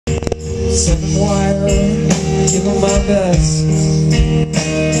Send them wire, give them my best.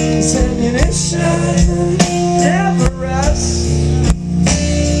 This ammunition never rests.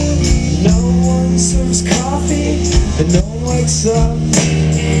 No one serves coffee and no one wakes up.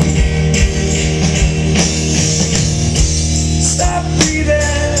 Stop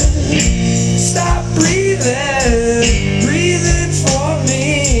breathing, stop breathing, breathing for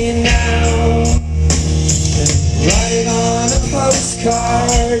me now. Write it on a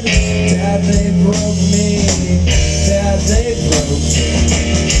postcard. Dad, they broke me. Dad, they broke me.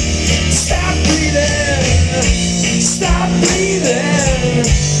 Stop breathing, stop breathing,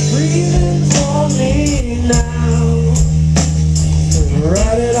 breathing for me now.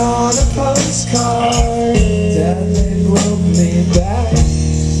 Write it on a postcard. Dad, they broke me back.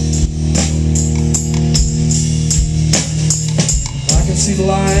 I can see the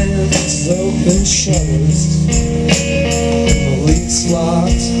lines, open shutters, the leaks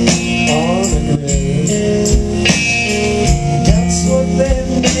locked on the grid. That's what they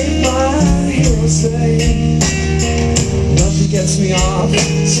made my hero say. Nothing gets me off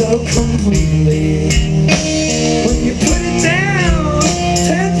so completely. When you put it down,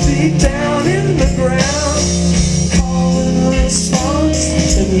 10 feet down in the ground, call and response,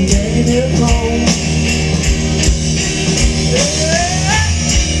 and we take it home.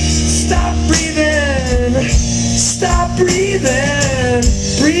 Stop breathing, stop breathing,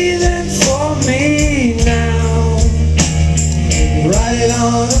 breathing for me now. Write it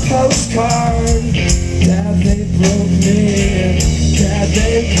on a postcard. Dad, they broke me. Dad,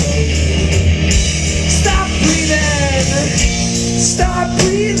 they broke me. Stop breathing, stop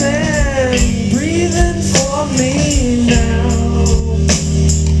breathing, breathing for me now.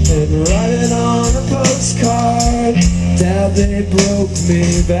 And write it on a postcard. Dad, they broke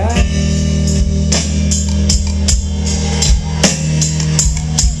me back.